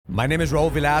My name is Raul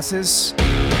Villacis,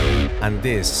 and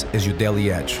this is your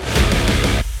Daily Edge.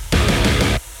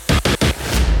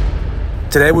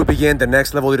 Today we begin the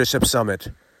Next Level Leadership Summit.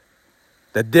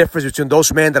 The difference between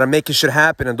those men that are making shit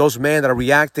happen and those men that are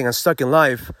reacting and stuck in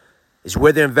life is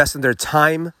where they're investing their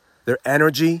time, their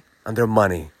energy, and their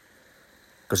money.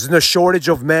 Because there's no shortage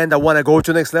of men that want to go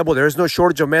to the next level. There is no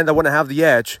shortage of men that want to have the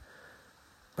edge.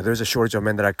 But there's a shortage of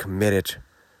men that are committed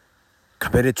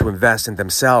to invest in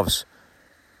themselves.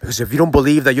 Because if you don't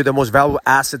believe that you're the most valuable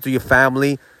asset to your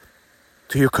family,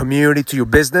 to your community, to your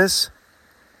business,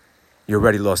 you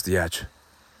already lost the edge.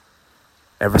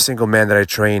 Every single man that I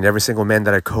train, every single man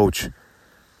that I coach,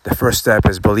 the first step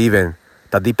is believing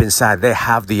that deep inside they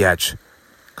have the edge.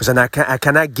 Because I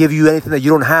cannot give you anything that you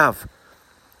don't have.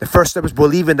 The first step is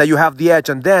believing that you have the edge.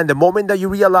 And then the moment that you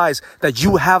realize that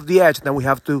you have the edge, then we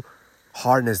have to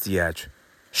harness the edge,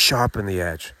 sharpen the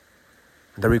edge.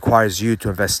 And that requires you to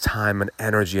invest time and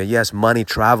energy. And yes, money,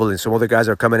 traveling. Some other guys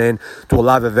are coming in to a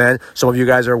live event. Some of you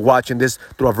guys are watching this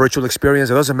through a virtual experience.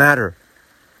 It doesn't matter.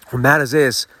 What matters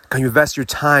is, can you invest your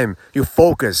time, your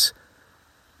focus,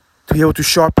 to be able to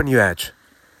sharpen your edge?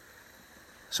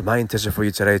 So my intention for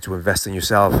you today is to invest in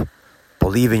yourself.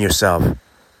 Believe in yourself.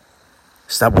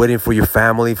 Stop waiting for your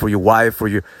family, for your wife, for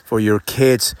your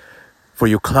kids, for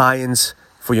your clients,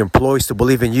 for your employees to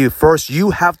believe in you. First,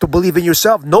 you have to believe in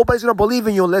yourself. Nobody's going to believe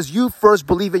in you unless you first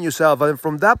believe in yourself. And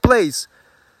from that place,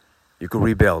 you can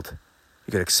rebuild.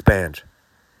 You can expand.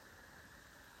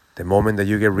 The moment that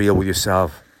you get real with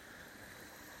yourself,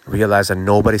 realize that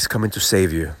nobody's coming to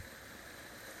save you.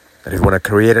 That if you want to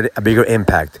create a bigger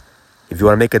impact, if you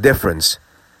want to make a difference,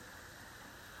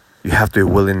 you have to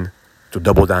be willing to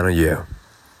double down on you.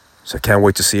 So I can't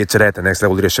wait to see you today at the Next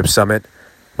Level Leadership Summit,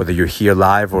 whether you're here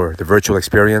live or the virtual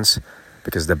experience,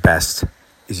 because the best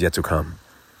is yet to come.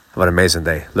 Have an amazing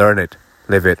day. Learn it,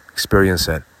 live it, experience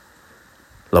it.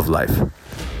 Love life.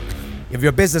 If you're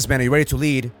a businessman and you're ready to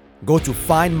lead, go to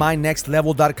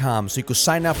findmynextlevel.com so you can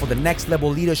sign up for the Next Level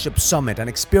Leadership Summit, an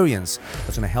experience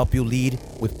that's going to help you lead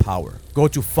with power. Go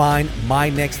to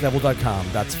findmynextlevel.com.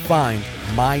 That's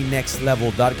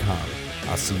findmynextlevel.com.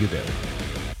 I'll see you there.